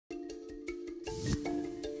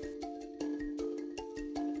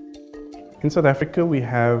In South Africa, we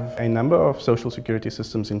have a number of social security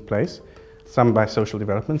systems in place, some by social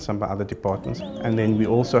development, some by other departments. And then we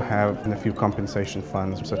also have a few compensation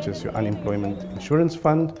funds, such as your unemployment insurance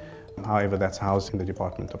fund. However, that's housed in the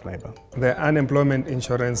Department of Labour. The Unemployment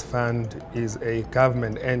Insurance Fund is a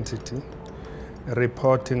government entity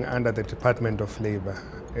reporting under the Department of Labour.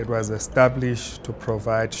 It was established to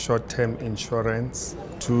provide short-term insurance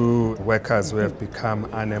to workers who have become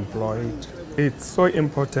unemployed. It's so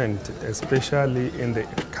important, especially in the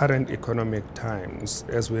current economic times.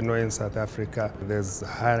 As we know, in South Africa, there's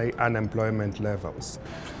high unemployment levels.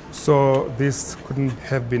 So this couldn't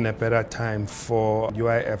have been a better time for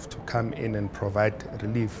UIF to come in and provide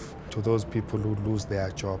relief to those people who lose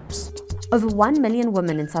their jobs. Over 1 million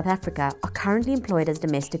women in South Africa are currently employed as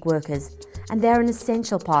domestic workers, and they are an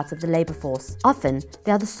essential part of the labour force. Often,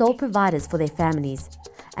 they are the sole providers for their families,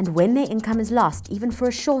 and when their income is lost, even for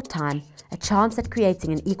a short time, a chance at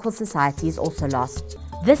creating an equal society is also lost.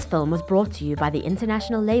 This film was brought to you by the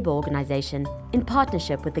International Labour Organization in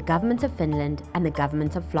partnership with the Government of Finland and the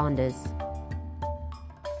Government of Flanders.